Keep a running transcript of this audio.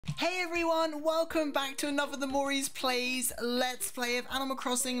Hey everyone, welcome back to another The Mori's Plays Let's Play of Animal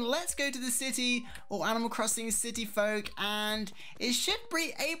Crossing Let's Go to the City, or Animal Crossing City Folk, and it should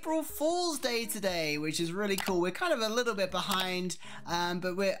be April Fool's Day today, which is really cool. We're kind of a little bit behind,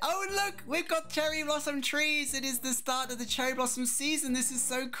 but oh look, we've got cherry blossom trees. It is the start of the cherry blossom season. This is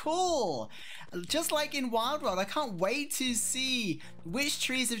so cool. Just like in Wild World, I can't wait to see which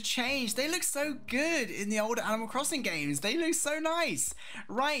trees have changed. They look so good in the older Animal Crossing games. They look so nice.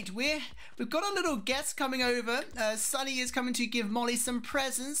 Right, we've got a little guest coming over. Sunny is coming to give Molly some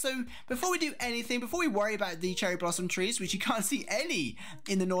presents. So before we do anything, before we worry about the cherry blossom trees, which you can't see any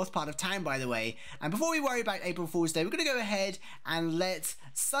in the north part of town, by the way, and before we worry about April Fool's Day, we're going to go ahead and let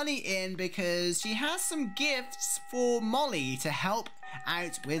Sunny in because she has some gifts for Molly to help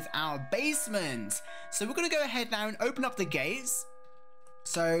out with our basement. So we're going to go ahead now and open up the gates.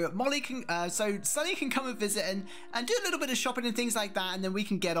 So Sunny can come and visit and do a little bit of shopping and things like that, and then we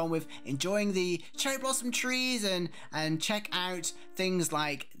can get on with enjoying the cherry blossom trees and check out things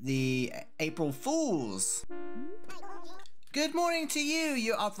like the April Fools. Good morning to you.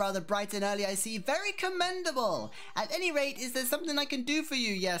 You're up rather bright and early, I see. Very commendable. At any rate, is there something I can do for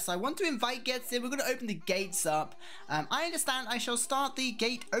you? Yes, I want to invite guests in. We're going to open the gates up. I understand I shall start the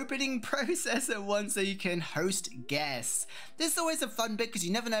gate opening process at once so you can host guests. This is always a fun bit because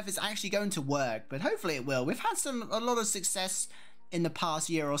you never know if it's actually going to work, but hopefully it will. We've had a lot of success in the past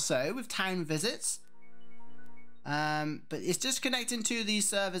year or so with town visits. But it's just connecting to these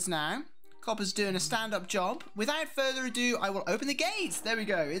servers now. Copper's doing a stand-up job. Without further ado, I will open the gates. There we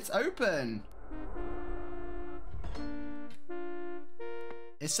go. It's open.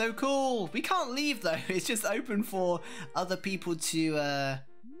 It's so cool. We can't leave though. It's just open for other people to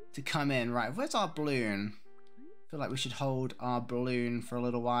come in. Right, where's our balloon? I feel like we should hold our balloon for a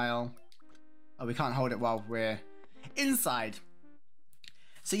little while. Oh, we can't hold it while we're inside.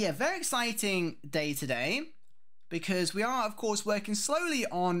 So yeah, very exciting day today, because we are, of course, working slowly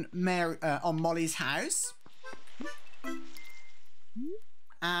on Molly's house.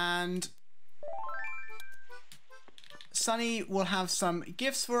 And Sunny will have some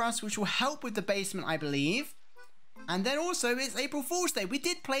gifts for us, which will help with the basement, I believe. And then also, it's April Fool's Day. We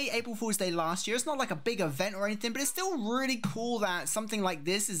did play April Fool's Day last year. It's not like a big event or anything, but it's still really cool that something like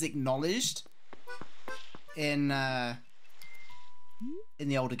this is acknowledged in the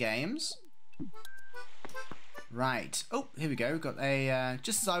older games. Right. Oh, here we go. We've got a,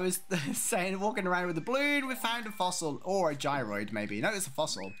 just as I was saying, walking around with a balloon, we found a fossil. Or a gyroid, maybe. No, it's a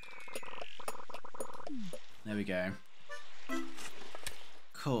fossil. There we go.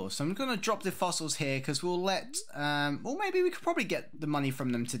 Cool. So I'm going to drop the fossils here because we'll let, or maybe we could probably get the money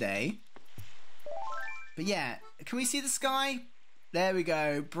from them today. But yeah, can we see the sky? There we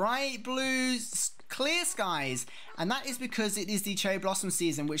go. Bright blue, clear skies. And that is because it is the cherry blossom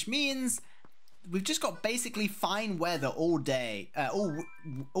season, which means we've just got basically fine weather all day,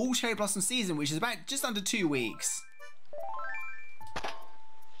 all cherry blossom season, which is about just under 2 weeks.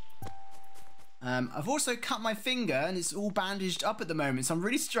 I've also cut my finger and it's all bandaged up at the moment, so I'm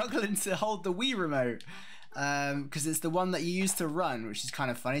really struggling to hold the Wii remote because it's the one that you use to run, which is kind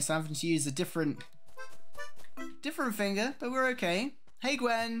of funny. So I'm having to use a different finger, but we're okay. Hey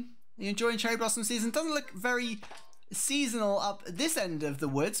Gwen, are you enjoying cherry blossom season? Doesn't look very seasonal up this end of the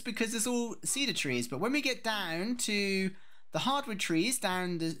woods because it's all cedar trees, but when we get down to the hardwood trees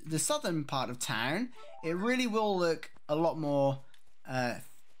down the southern part of town, it really will look a lot more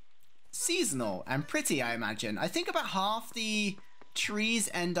seasonal and pretty, I imagine. I think about half the trees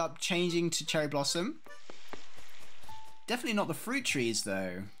end up changing to cherry blossom. Definitely not the fruit trees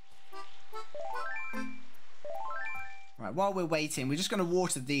though. Right, while we're waiting, we're just going to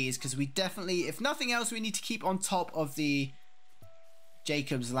water these because we definitely, if nothing else, we need to keep on top of the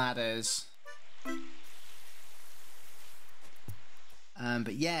Jacob's ladders.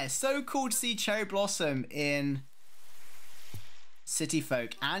 But yeah, so cool to see cherry blossom in City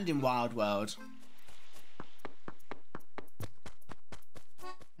Folk and in Wild World.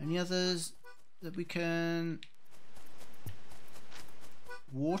 Any others that we can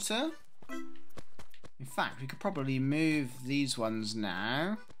water? In fact, we could probably move these ones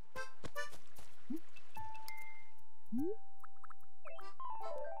now.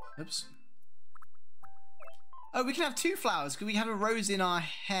 Oops. Oh, we can have two flowers because we have a rose in our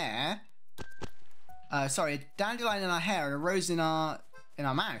hair. Sorry, a dandelion in our hair and a rose in our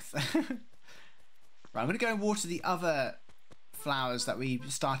mouth. Right, I'm going to go and water the other flowers that we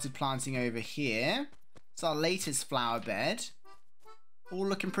started planting over here. It's our latest flower bed. All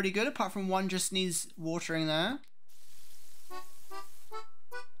looking pretty good, apart from one just needs watering there.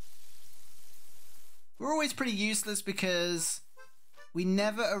 We're always pretty useless because we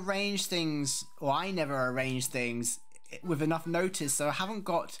never arrange things, or I never arrange things with enough notice, so I haven't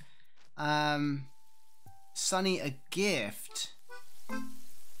got Sunny a gift.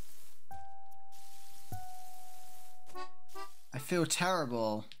 I feel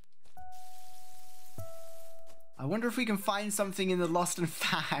terrible. I wonder if we can find something in the lost and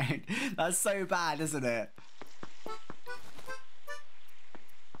found. That's so bad, isn't it?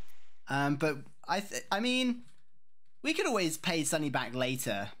 But I mean, we could always pay Sunny back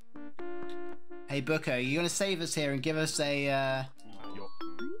later. Hey Booker, you're gonna save us here and give us a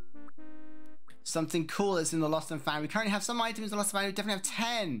something cool that's in the lost and found. We currently have some items in the lost and found. We definitely have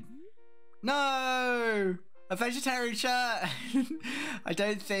 10. No, a vegetarian shirt. I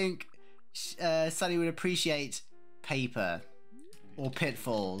don't think Sunny would appreciate paper or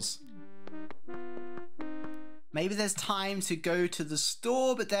pitfalls. Maybe there's time to go to the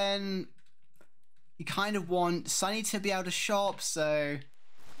store, but then you kind of want Sunny to be able to shop, so...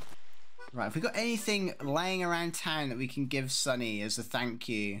 Right, have we got anything laying around town that we can give Sunny as a thank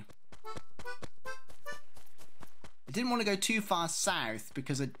you? I didn't want to go too far south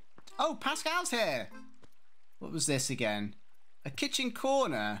because Oh, Pascal's here! What was this again? A kitchen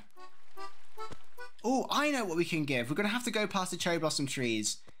corner. Oh, I know what we can give. We're going to have to go past the cherry blossom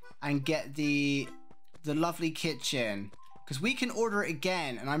trees and get the lovely kitchen, because we can order it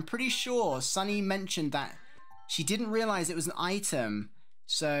again, and I'm pretty sure Sunny mentioned that she didn't realize it was an item.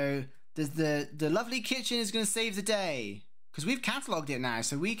 So the lovely kitchen is going to save the day, because we've cataloged it now,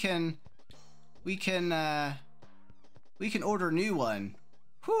 so we can order a new one.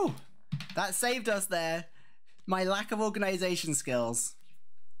 Whew, that saved us there. My lack of organization skills.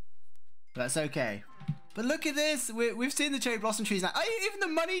 But that's okay. But look at this, we've seen the cherry blossom trees now. Oh, even the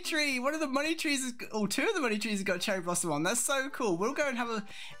money tree! One of the money trees, two of the money trees have got cherry blossom on. That's so cool. We'll go and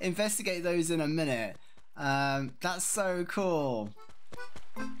investigate those in a minute. That's so cool.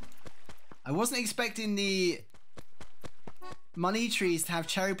 I wasn't expecting the money trees to have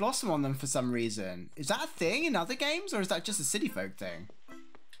cherry blossom on them for some reason. Is that a thing in other games, or is that just a city folk thing?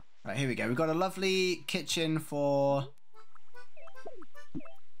 Right, here we go. We've got a lovely kitchen for...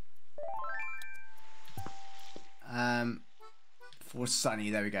 for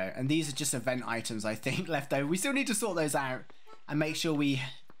Sunny, there we go. And these are just event items, I think, left over. We still need to sort those out and make sure we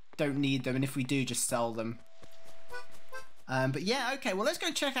don't need them, and if we do, just sell them. But yeah, okay, well, let's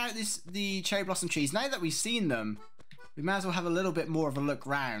go check out the cherry blossom trees. Now that we've seen them, we might as well have a little bit more of a look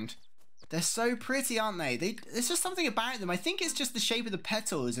round. They're so pretty, aren't they? There's just something about them. I think it's just the shape of the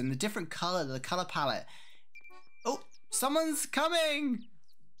petals and the different color, the color palette. Oh, someone's coming!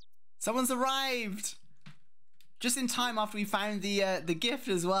 Someone's arrived! Just in time after we found the gift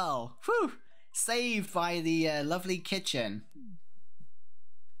as well. Whew! Saved by the lovely kitchen.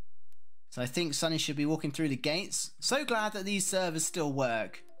 So I think Sunny should be walking through the gates. So glad that these servers still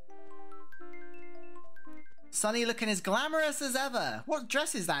work. Sunny looking as glamorous as ever. What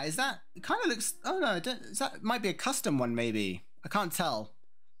dress is that? Is that... It kind of looks... Oh no, that might be a custom one maybe. I can't tell.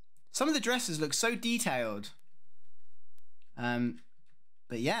 Some of the dresses look so detailed.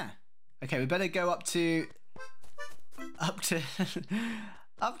 But yeah. Okay, we better go up to up to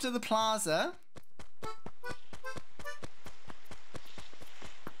the plaza.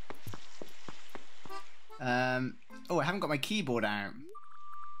 Oh, I haven't got my keyboard out.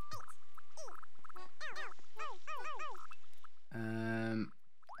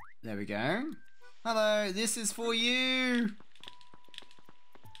 There we go. Hello, this is for you.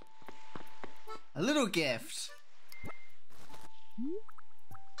 A little gift.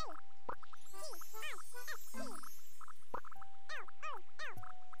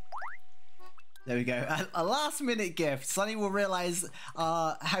 There we go. A last minute gift. Sunny will realize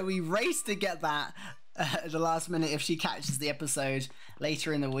how we raced to get that at the last minute if she catches the episode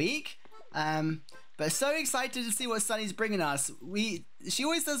later in the week. But so excited to see what Sunny's bringing us. She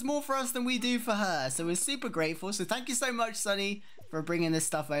always does more for us than we do for her, so we're super grateful. So thank you so much, Sunny, for bringing this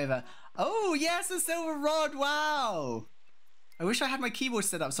stuff over. Oh yes, a silver rod! Wow. I wish I had my keyboard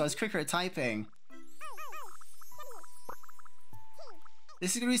set up so I was quicker at typing.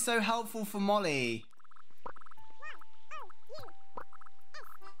 This is going to be so helpful for Molly.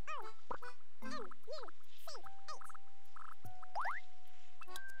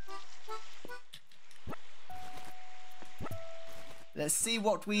 Let's see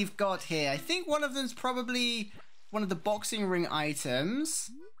what we've got here. I think one of them's probably one of the boxing ring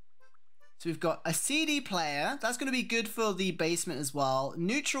items. So we've got a CD player. That's going to be good for the basement as well.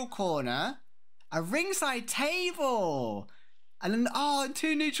 Neutral corner. A ringside table. And then, oh,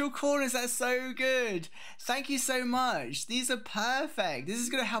 2 neutral corners. That's so good. Thank you so much. These are perfect. This is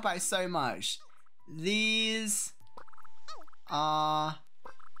going to help out so much. These... are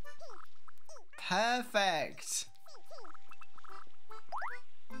perfect.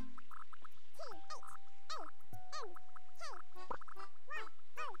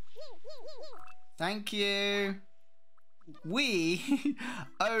 Thank you. We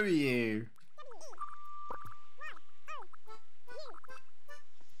owe you.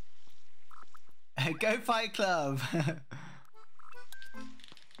 Go Fight Club.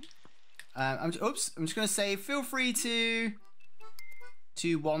 I'm just gonna say feel free to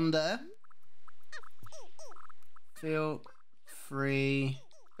wander. Feel free.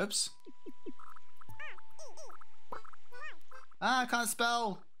 Oops. I can't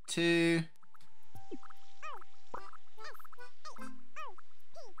spell. To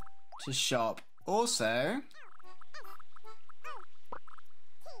shop. Also,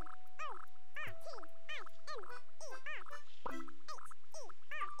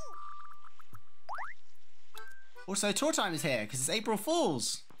 tour time is here because it's April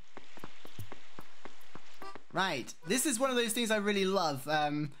Fools. Right, this is one of those things I really love.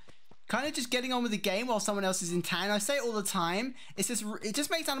 Kind of just getting on with the game while someone else is in town. I say it all the time. It just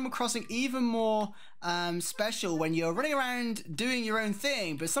makes Animal Crossing even more special when you're running around doing your own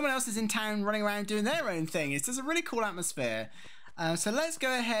thing, but someone else is in town running around doing their own thing. It's just a really cool atmosphere. So let's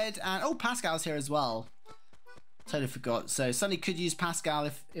go ahead and Pascal's here as well. Totally forgot. So Sunny could use Pascal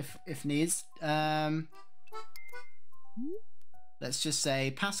if needs. Let's just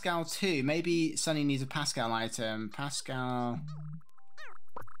say Pascal 2. Maybe Sunny needs a Pascal item. Pascal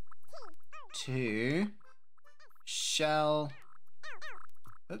 2. Shell.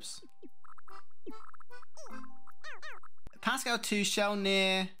 Oops. Pascal 2, shell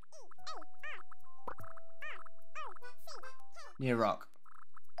near rock.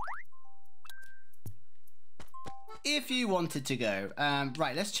 If you wanted to go.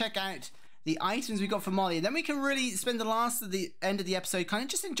 Right, let's check out the items we got for Molly, and then we can really spend the end of the episode kind of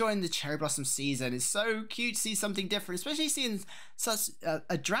just enjoying the cherry blossom season. It's so cute to see something different, especially seeing such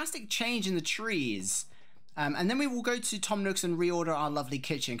a drastic change in the trees. And then we will go to Tom Nook's and reorder our lovely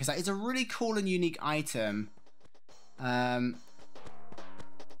kitchen, because that is a really cool and unique item. Right,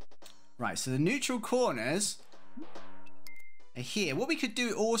 so the neutral corners are here. What we could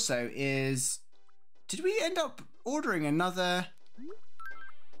do also is, did we end up ordering another?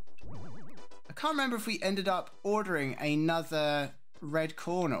 I can't remember if we ended up ordering another red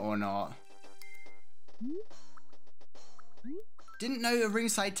corner or not. Didn't know a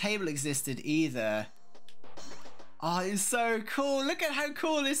ringside table existed either. Oh, it's so cool. Look at how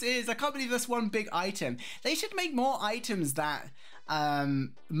cool this is. I can't believe that's one big item. They should make more items that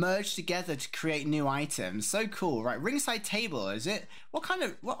merge together to create new items. So cool. Right, ringside table, is it? What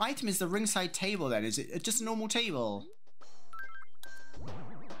item is the ringside table then? Is it just a normal table?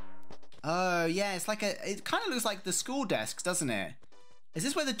 Oh, yeah, it's like it kind of looks like the school desks, doesn't it? Is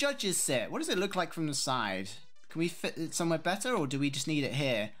this where the judges sit? What does it look like from the side? Can we fit it somewhere better, or do we just need it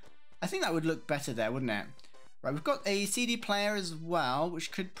here? I think that would look better there, wouldn't it? Right, we've got a CD player as well,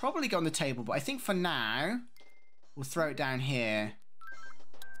 which could probably go on the table, but I think for now, we'll throw it down here.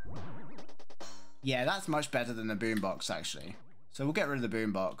 Yeah, that's much better than the boombox, actually. So we'll get rid of the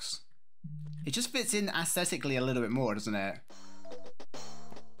boombox. It just fits in aesthetically a little bit more, doesn't it?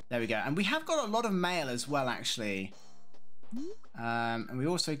 There we go. And we have got a lot of mail as well, actually. And we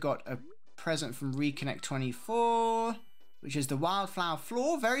also got a present from Reconnect 24, which is the Wildflower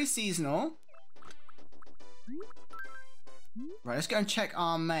Floor. Very seasonal. Right, let's go and check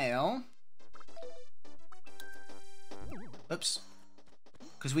our mail. Oops.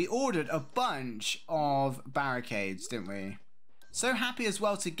 Because we ordered a bunch of barricades, didn't we? So happy as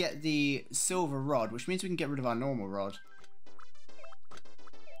well to get the silver rod, which means we can get rid of our normal rod.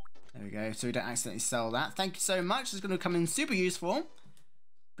 There we go, so we don't accidentally sell that. Thank you so much. It's going to come in super useful,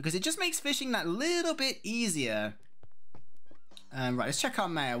 because it just makes fishing that little bit easier. Right, let's check our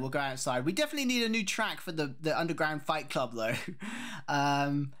mail. We'll go outside. We definitely need a new track for the Underground Fight Club, though.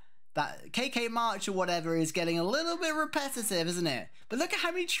 That KK March or whatever is getting a little bit repetitive, isn't it? But look at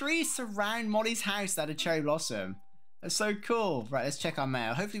how many trees surround Molly's house that are cherry blossom. That's so cool. Right, let's check our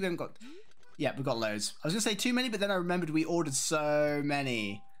mail. Hopefully we haven't got... Yeah, we've got loads. I was going to say too many, but then I remembered we ordered so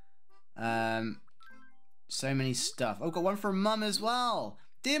many. So many stuff. Oh, got one from Mum as well.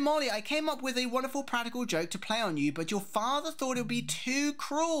 Dear Molly, I came up with a wonderful practical joke to play on you, but your father thought it would be too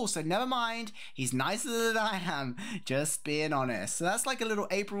cruel, so never mind. He's nicer than I am. Just being honest. So that's like a little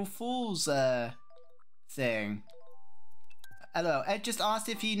April Fool's thing. Hello, Ed just asked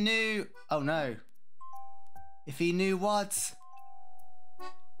if he knew... Oh no. If he knew what?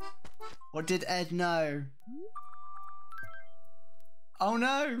 What did Ed know? Oh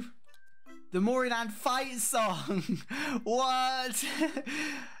no! The Moriland fight song. What?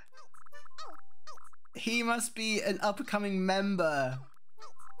 He must be an upcoming member.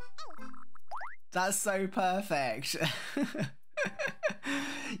 That's so perfect.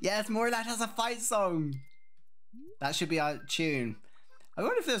 Yes, Moriland has a fight song. That should be our tune. I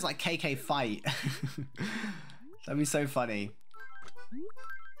wonder if there's like KK fight. That'd be so funny.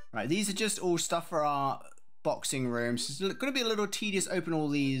 Right, these are just all stuff for our boxing rooms. It's going to be a little tedious open all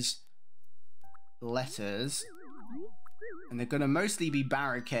these letters. And they're going to mostly be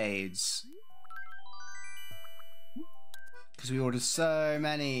barricades. Because we ordered so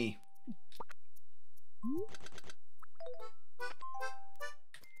many.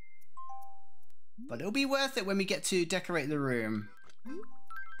 But it'll be worth it when we get to decorate the room.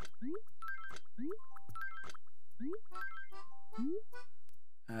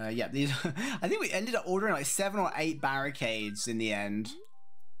 Yeah, these. I think we ended up ordering like 7 or 8 barricades in the end.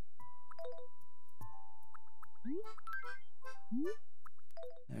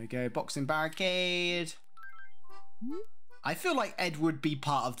 There we go, boxing barricade. I feel like Ed would be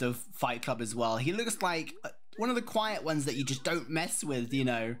part of the fight club as well. He looks like one of the quiet ones that you just don't mess with, you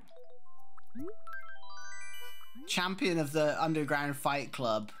know. Champion of the underground fight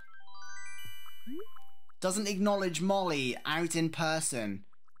club. Doesn't acknowledge Molly out in person.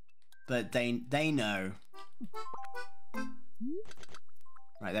 But they know.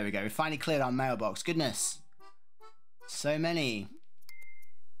 Right, there we go. We finally cleared our mailbox. Goodness. So many.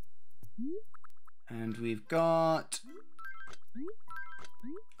 And we've got...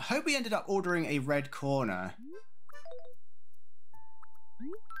 I hope we ended up ordering a red corner.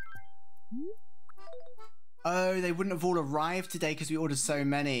 Oh, they wouldn't have all arrived today because we ordered so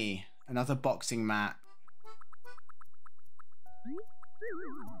many. Another boxing mat.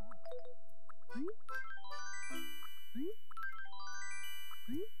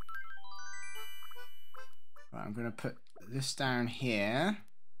 Right, I'm going to put this down here.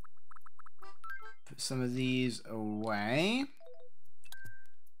 Put some of these away.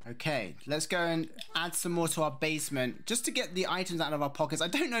 Okay, let's go and add some more to our basement just to get the items out of our pockets. I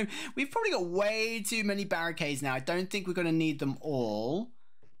don't know, we've probably got way too many barricades now. I don't think we're going to need them all.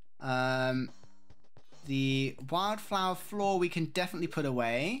 The wildflower floor we can definitely put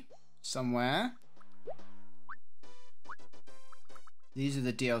away somewhere. These are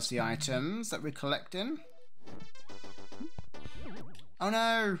the DLC items that we're collecting. Oh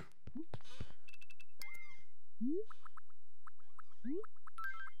no!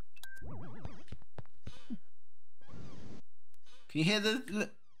 Can you hear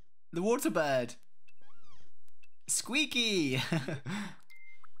the water bird? Squeaky!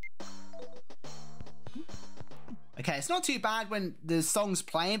 Okay, it's not too bad when the song's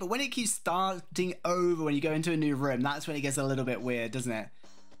playing, but when it keeps starting over when you go into a new room, that's when it gets a little bit weird, doesn't it?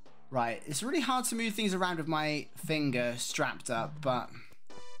 Right, it's really hard to move things around with my finger strapped up, but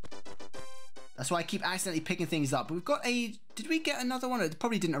that's why I keep accidentally picking things up. But we've got a... Did we get another one? It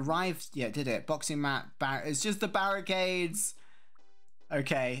probably didn't arrive yet, did it? Boxing mat, it's just the barricades.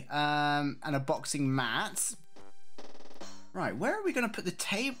 Okay, and a boxing mat. Right, where are we going to put the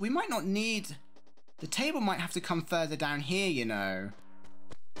table? We might not need... The table might have to come further down here, you know.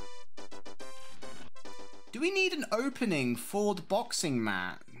 Do we need an opening for the boxing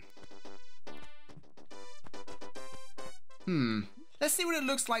mat? Let's see what it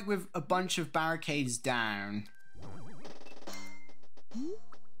looks like with a bunch of barricades down.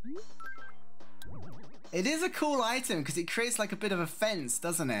 It is a cool item because it creates like a bit of a fence,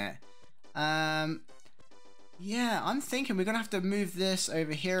 doesn't it? Yeah, I'm thinking we're going to have to move this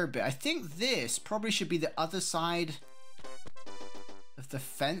over here a bit. I think this probably should be the other side of the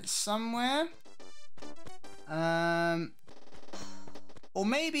fence somewhere. Or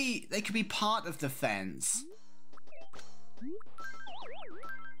maybe they could be part of the fence.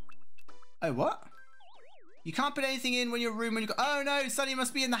 Oh, what? You can't put anything in when you're room when you go... Oh no, Sunny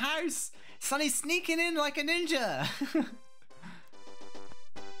must be in the house. Sunny's sneaking in like a ninja.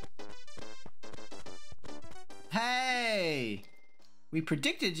 Hey! We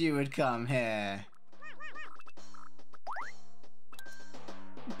predicted you would come here.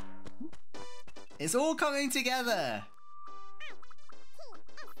 It's all coming together.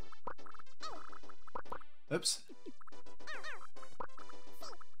 Oops.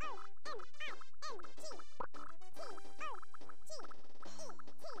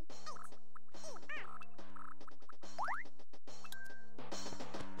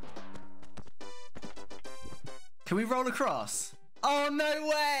 Can we roll across? Oh, no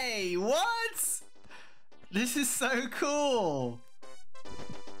way! What? This is so cool!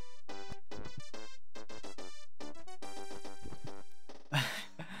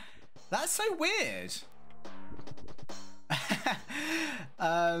 That's so weird.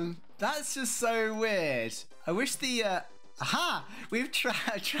 That's just so weird. I wish the aha, we've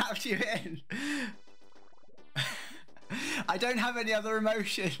trapped you in. I don't have any other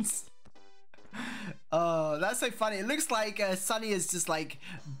emotions. Oh, that's so funny. It looks like Sunny has just like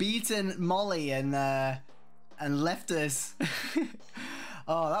beaten Molly and left us.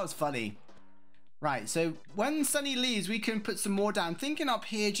 Oh, that was funny. Right, so when Sunny leaves, we can put some more down. Thinking up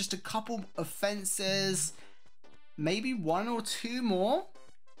here, just a couple of fences, maybe 1 or 2 more.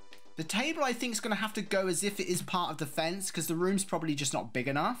 The table, I think, is going to have to go as if it is part of the fence because the room's probably just not big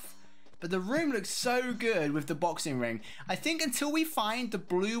enough. But the room looks so good with the boxing ring. I think until we find the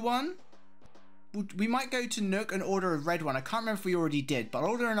blue one, we might go to Nook and order a red one. I can't remember if we already did, but I'll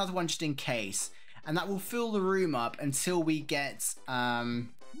order another one just in case. And that will fill the room up until we get...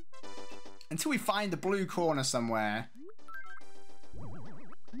 until we find the blue corner somewhere.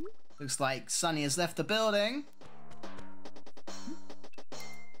 Looks like Sunny has left the building.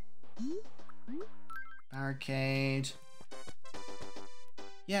 Barricade.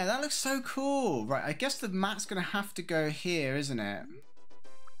 Yeah, that looks so cool. Right, I guess the mat's gonna have to go here, isn't it?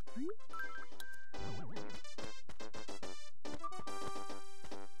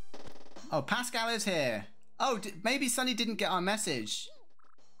 Oh, Pascal is here. Oh, maybe Sunny didn't get our message.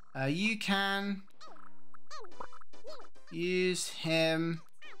 You can use him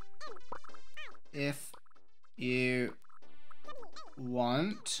if you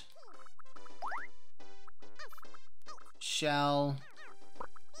want. Shell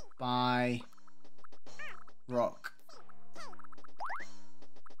by rock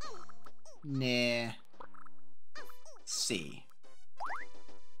near sea.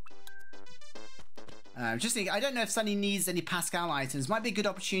 Just think, I don't know if Sunny needs any Pascal items. Might be a good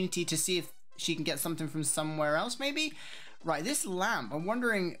opportunity to see if she can get something from somewhere else, maybe? Right, this lamp. I'm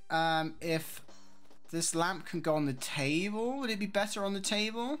wondering if this lamp can go on the table. Would it be better on the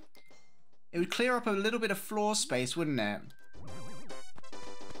table? It would clear up a little bit of floor space, wouldn't it?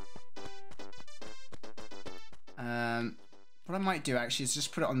 What I might do actually is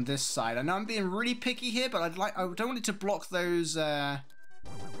just put it on this side. I know I'm being really picky here, but I don't want it to block those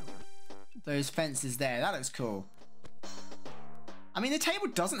fences there. That looks cool. I mean, the table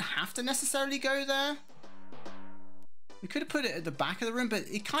doesn't have to necessarily go there. We could have put it at the back of the room, but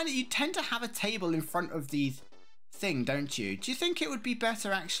it kind of, you tend to have a table in front of the thing, don't you? Do you think it would be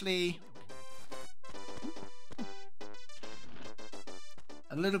better actually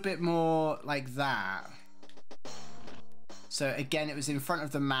a little bit more like that? So again, it was in front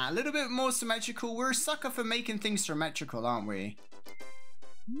of the mat. A little bit more symmetrical. We're a sucker for making things symmetrical, aren't we?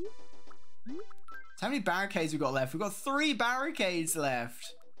 So how many barricades we've got left? We've got 3 barricades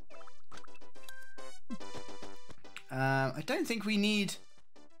left. I don't think we need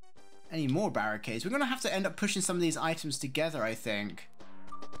any more barricades. We're going to have to end up pushing some of these items together, I think.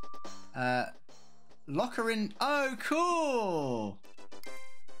 Locker in... Oh, cool!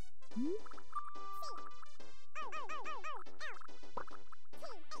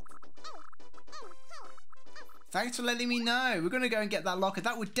 Thanks for letting me know. We're going to go and get that locker.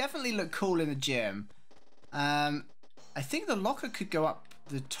 That would definitely look cool in the gym. I think the locker could go up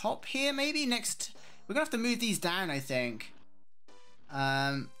the top here, maybe next... We're going to have to move these down, I think.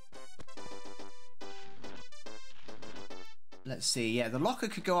 Let's see. Yeah, the locker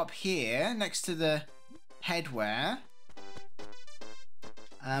could go up here next to the headwear.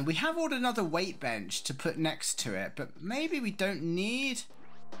 We have ordered another weight bench to put next to it, but maybe we don't need...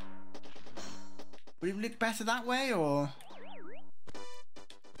 Would it look better that way, or...?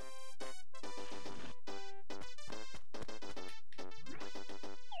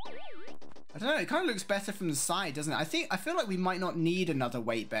 I don't know, it kind of looks better from the side, doesn't it? I feel like we might not need another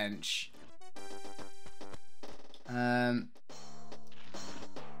weight bench. Right,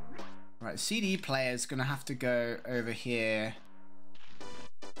 CD player's gonna have to go over here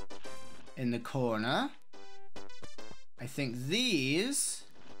in the corner. I think these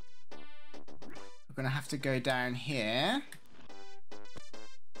are gonna have to go down here.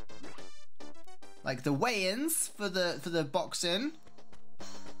 Like the weigh-ins for the boxing.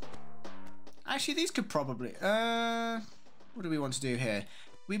 Actually, these could probably... what do we want to do here?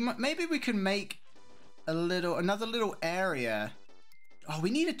 Maybe we can make another little area. Oh,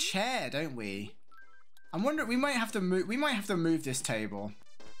 we need a chair, don't we? I'm wondering, we might have to move this table.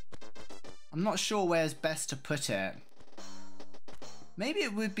 I'm not sure where's best to put it. Maybe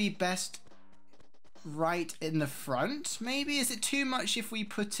it would be best right in the front, maybe? Is it too much if we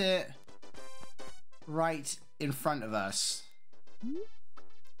put it right in front of us?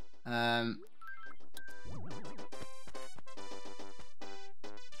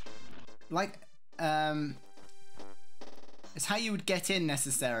 like, it's how you would get in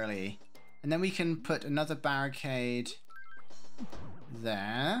necessarily. And then we can put another barricade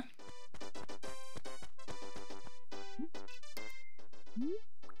there.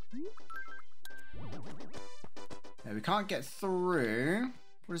 Yeah, we can't get through.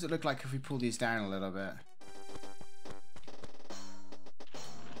 What does it look like if we pull these down a little bit?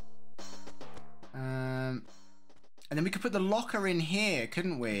 And then we could put the locker in here,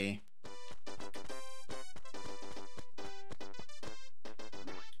 couldn't we?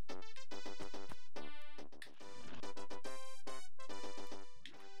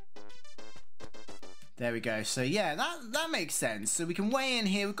 There we go. So yeah, that makes sense. So we can weigh in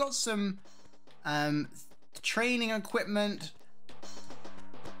here. We've got some training equipment.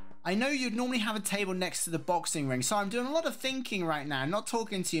 I know you'd normally have a table next to the boxing ring, so I'm doing a lot of thinking right now, not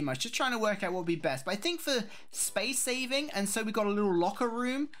talking too much, just trying to work out what would be best. But I think for space saving, and so we got a little locker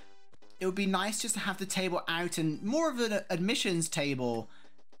room, it would be nice just to have the table out and more of an admissions table.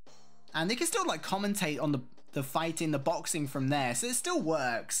 And they can still like commentate on the fighting, the boxing from there, so it still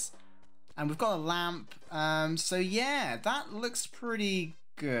works. And we've got a lamp, so yeah, that looks pretty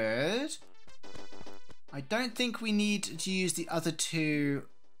good. I don't think we need to use the other two.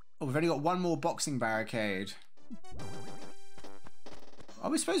 Oh, we've only got one more boxing barricade.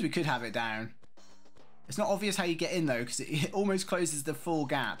 Oh, I suppose we could have it down. It's not obvious how you get in though, because it almost closes the full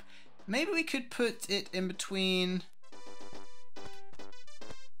gap. Maybe we could put it in between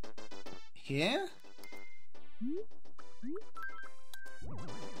here.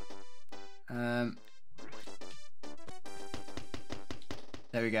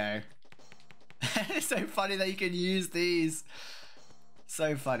 There we go. It's so funny that you can use these.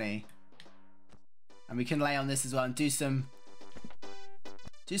 So funny. And we can lay on this as well and do some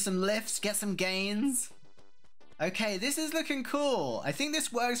lifts, get some gains. Okay, this is looking cool. I think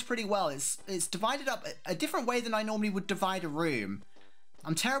this works pretty well. It's divided up a different way than I normally would divide a room.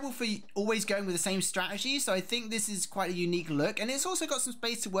 I'm terrible for always going with the same strategy, so I think this is quite a unique look. And it's also got some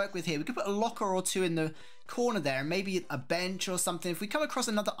space to work with here. We could put a locker or two in the corner there, and maybe a bench or something. If we come across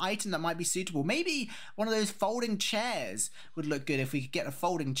another item that might be suitable, maybe one of those folding chairs would look good if we could get a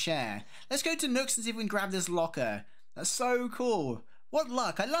folding chair. Let's go to Nooks and see if we can grab this locker. That's so cool. What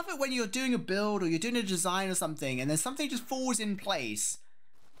luck. I love it when you're doing a build or you're doing a design or something, and then something just falls in place.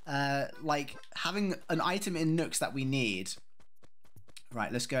 Like having an item in Nooks that we need. Right,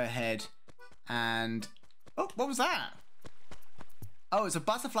 let's go ahead and... Oh, what was that? Oh, it's a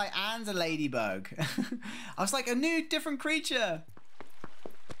butterfly and a ladybug. I was like, a new, different creature.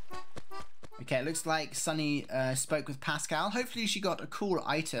 Okay, it looks like Sunny spoke with Pascal. Hopefully she got a cool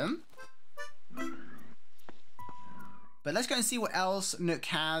item. But let's go and see what else Nook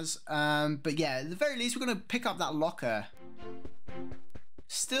has. But yeah, at the very least, we're going to pick up that locker.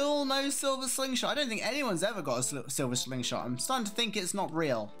 Still no silver slingshot. I don't think anyone's ever got a silver slingshot. I'm starting to think it's not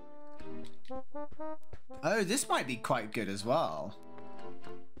real. Oh, this might be quite good as well.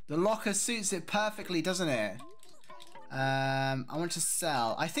 The locker suits it perfectly, doesn't it? I want to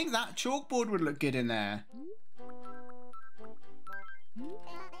sell. I think that chalkboard would look good in there.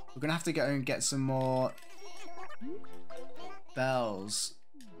 We're going to have to go and get some more bells,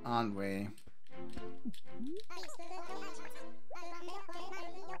 aren't we?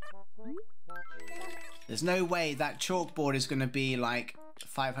 There's no way that chalkboard is going to be like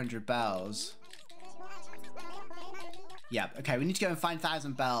 500 bells. Yep, okay, we need to go and find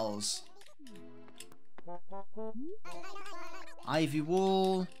 1,000 bells. Ivy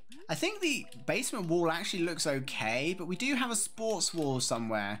wall. I think the basement wall actually looks okay, but we do have a sports wall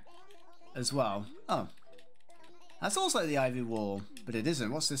somewhere as well. Oh, that's also the ivy wall, but it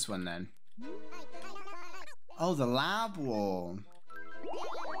isn't. What's this one then? Oh, the lab wall.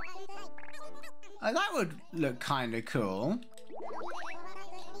 Oh, that would look kind of cool.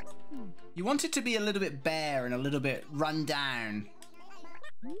 You want it to be a little bit bare and a little bit run down.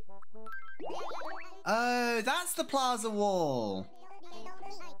 Oh, that's the plaza wall.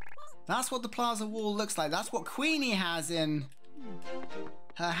 That's what the plaza wall looks like. That's what Queenie has in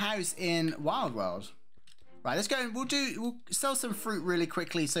her house in Wild World. Right, let's go and we'll sell some fruit really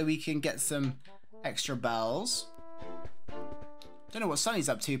quickly so we can get some extra bells. Don't know what Sunny's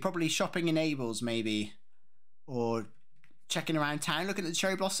up to. Probably shopping in Abel's, maybe. Or checking around town, looking at the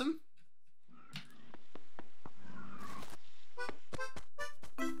cherry blossom.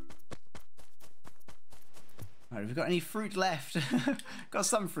 Right, have we got any fruit left? Got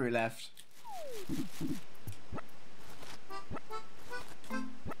some fruit left.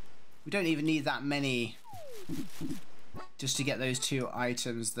 We don't even need that many just to get those 2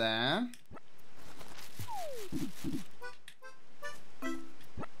 items there.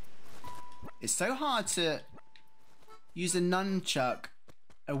 It's so hard to use a nunchuck,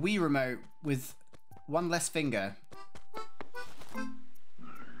 a Wii remote, with one less finger.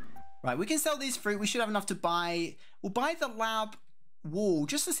 Right, we can sell these fruit. We should have enough to buy. We'll buy the lab wall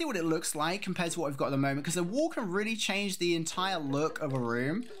just to see what it looks like compared to what we've got at the moment, because the wall can really change the entire look of a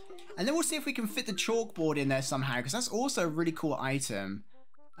room. And then we'll see if we can fit the chalkboard in there somehow, because that's also a really cool item.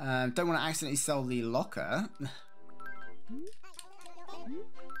 Don't want to accidentally sell the locker.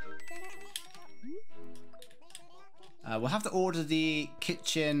 We'll have to order the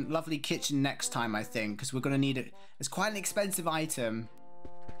kitchen, lovely kitchen next time, I think, because we're going to need it. It's quite an expensive item.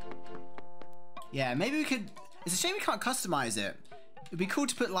 Yeah, maybe we could... It's a shame we can't customize it. It'd be cool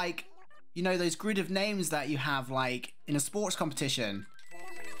to put, like, you know, those grid of names that you have, like, in a sports competition.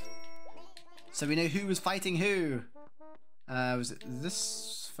 So we know who was fighting who. Was it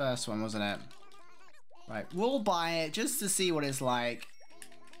this first one, wasn't it? Right, we'll buy it just to see what it's like.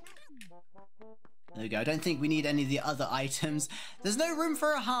 There we go. I don't think we need any of the other items. There's no room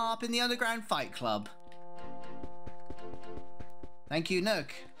for a harp in the Underground Fight Club. Thank you,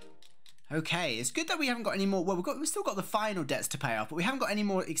 Nook. Okay, it's good that we haven't got any more. Well, we've still got the final debts to pay off, but we haven't got any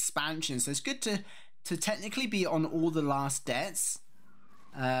more expansions. So it's good to technically be on all the last debts.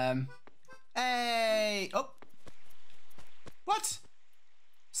 Hey! Oh! What?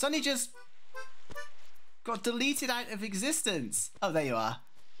 Sunny just got deleted out of existence. Oh, there you are.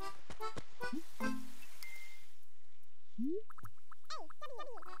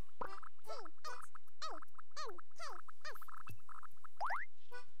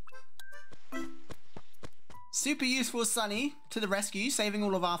 Super useful Sunny to the rescue, saving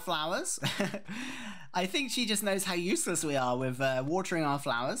all of our flowers. I think she just knows how useless we are with watering our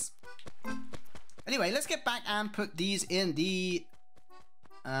flowers. Anyway, let's get back and put these in the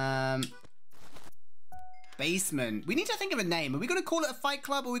basement. We need to think of a name. Are we going to call it a fight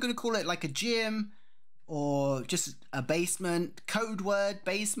club, or are we going to call it like a gym, or just a basement? Code word,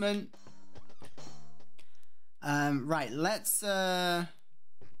 basement. Right, let's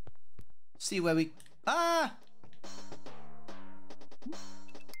see where we... Ah!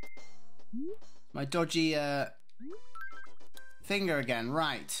 My dodgy finger again.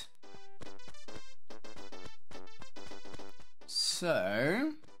 Right.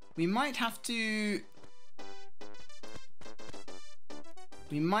 So we might have to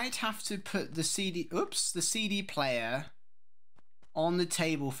put the CD player on the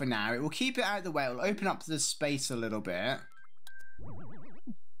table for now. It will keep it out of the way. It will open up the space a little bit.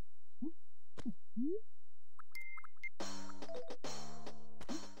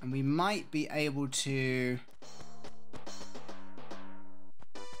 And we might be able to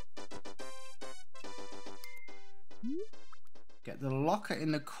get the locker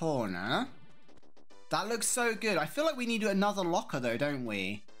in the corner. That looks so good. I feel like we need another locker though, don't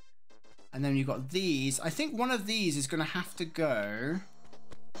we? And then you've got these. I think one of these is going to have to go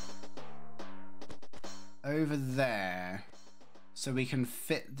over there so we can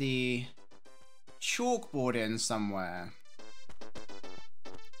fit the chalkboard in somewhere.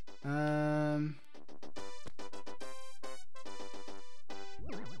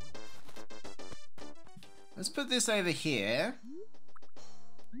 Let's put this over here.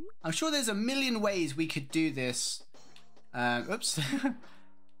 I'm sure there's a million ways we could do this. Oops.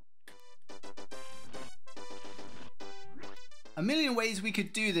 A million ways we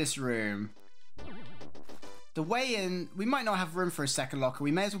could do this room. The weigh-in, we might not have room for a second locker.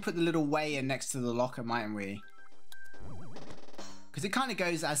 We may as well put the little weigh-in next to the locker, mightn't we? Because it kind of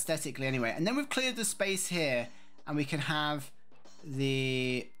goes aesthetically anyway. And then we've cleared the space here, and we can have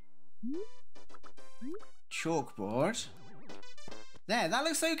the chalkboard. There, that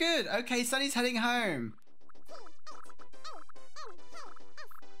looks so good. Okay, Sunny's heading home.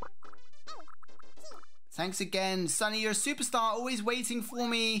 Thanks again, Sunny. You're a superstar, always waiting for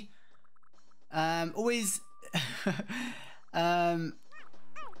me. Always allowing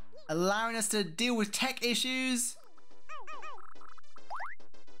us to deal with tech issues.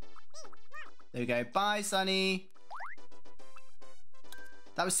 There we go. Bye, Sunny.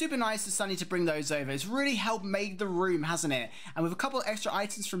 That was super nice of Sunny to bring those over. It's really helped make the room, hasn't it? And with a couple of extra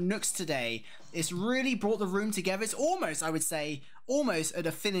items from Nooks today, it's really brought the room together. It's almost, I would say, almost at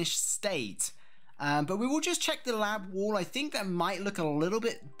a finished state. But we will just check the lab wall. I think that might look a little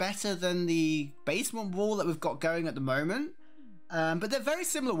bit better than the basement wall that we've got going at the moment. But they're very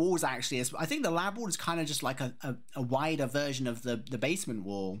similar walls, actually. I think the lab wall is kind of just like a wider version of the basement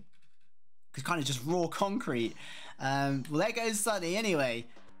wall. It's kind of just raw concrete. Well, there goes Sunny anyway.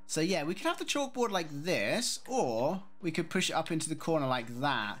 So yeah, we could have the chalkboard like this, or we could push it up into the corner like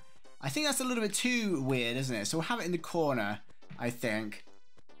that. I think that's a little bit too weird, isn't it? So we'll have it in the corner, I think.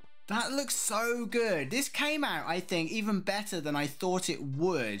 That looks so good. This came out, I think, even better than I thought it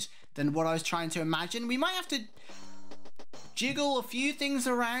would, than what I was trying to imagine. We might have to jiggle a few things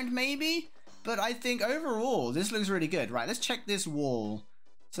around maybe, but I think overall this looks really good. Right, let's check this wall.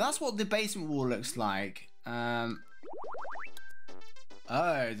 So that's what the basement wall looks like. Oh,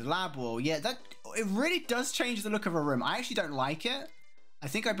 the lab wall. Yeah, it really does change the look of a room. I actually don't like it. I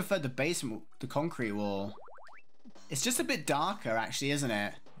think I prefer the basement, the concrete wall. It's just a bit darker actually, isn't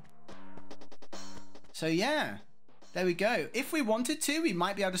it? So yeah, there we go. If we wanted to, we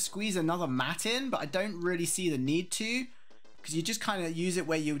might be able to squeeze another mat in, but I don't really see the need to, because you just kind of use it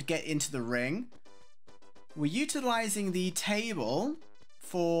where you would get into the ring. We're utilizing the table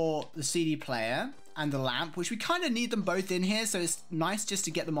for the CD player and the lamp, which we kind of need them both in here, so it's nice just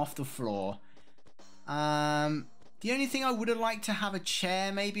to get them off the floor. The only thing I would have liked to have a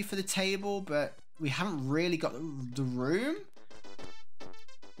chair maybe for the table, but we haven't really got the room.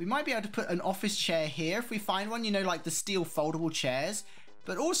 We might be able to put an office chair here if we find one, you know, like the steel foldable chairs.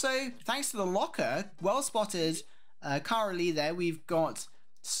 But also, thanks to the locker, well spotted, Cara Lee there, we've got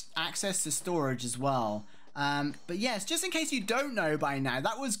access to storage as well. But yes, just in case you don't know by now,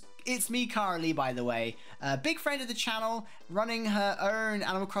 it's me, Cara Lee, by the way. Big friend of the channel, running her own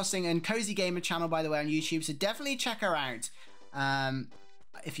Animal Crossing and Cozy Gamer channel, by the way, on YouTube. So definitely check her out.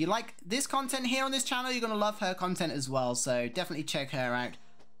 If you like this content here on this channel, you're going to love her content as well. So definitely check her out.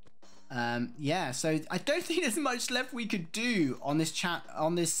 Yeah, so I don't think there's much left we could do on this channel,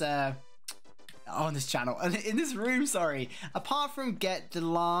 in this room, sorry, apart from get the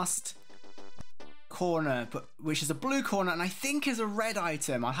last corner, which is a blue corner, and I think is a red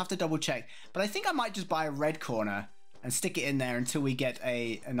item. I'll have to double check, but I think I might just buy a red corner and stick it in there until we get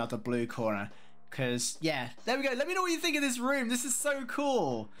another blue corner, because yeah, there we go. Let me know what you think of this room. This is so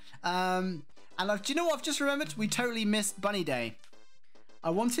cool. And do you know what I've just remembered? We totally missed Bunny Day. I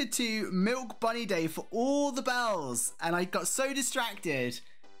wanted to milk Bunny Day for all the bells, and I got so distracted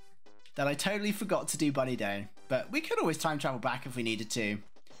that I totally forgot to do Bunny Day. But we could always time travel back if we needed to.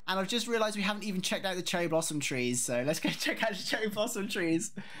 And I've just realized we haven't even checked out the cherry blossom trees, so let's go check out the cherry blossom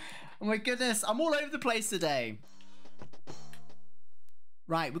trees. Oh my goodness, I'm all over the place today.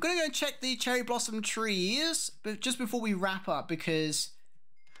 Right, we're gonna go and check the cherry blossom trees, but just before we wrap up, because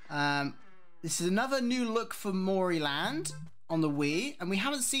this is another new look for Mori Land on the Wii, and we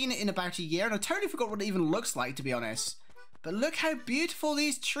haven't seen it in about a year, and I totally forgot what it even looks like, to be honest. But look how beautiful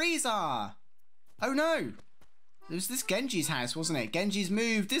these trees are. Oh no, it was this Genji's house, wasn't it? Genji's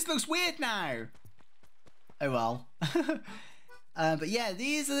moved. This looks weird now. Oh well. But yeah,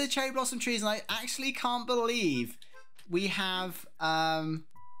 these are the cherry blossom trees, and I actually can't believe we have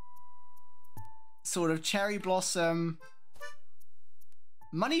sort of cherry blossom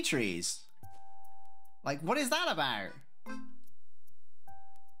money trees. Like, what is that about?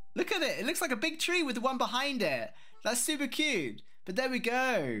 Look at it. It looks like a big tree with the one behind it. That's super cute. But there we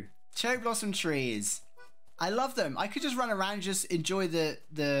go. Cherry blossom trees. I love them. I could just run around and just enjoy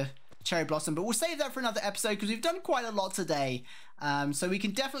the cherry blossom, but we'll save that for another episode because we've done quite a lot today. So we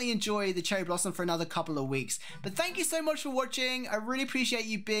can definitely enjoy the cherry blossom for another couple of weeks. But thank you so much for watching. I really appreciate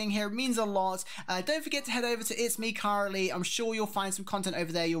you being here. It means a lot. Don't forget to head over to It's Me, Cara Lee. I'm sure you'll find some content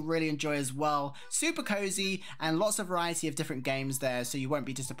over there you'll really enjoy as well. Super cozy and lots of variety of different games there, so you won't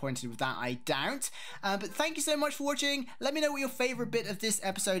be disappointed with that, I doubt. But thank you so much for watching. Let me know what your favorite bit of this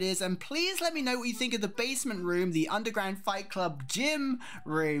episode is, and please let me know what you think of the basement room, the Underground Fight Club gym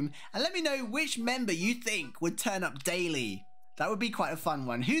room, and let me know which member you think would turn up daily. That would be quite a fun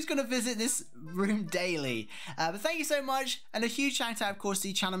one. Who's going to visit this room daily? But thank you so much. And a huge shout out, of course, to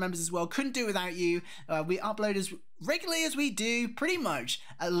the channel members as well. Couldn't do it without you. We upload as regularly as we do, pretty much,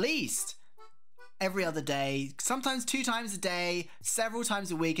 at least every other day, sometimes 2 times a day, several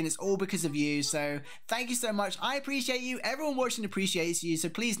times a week, and it's all because of you. So thank you so much. I appreciate you. Everyone watching appreciates you, so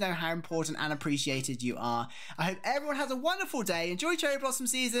please know how important and appreciated you are. I hope everyone has a wonderful day. Enjoy cherry blossom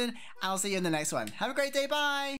season, and I'll see you in the next one. Have a great day. Bye.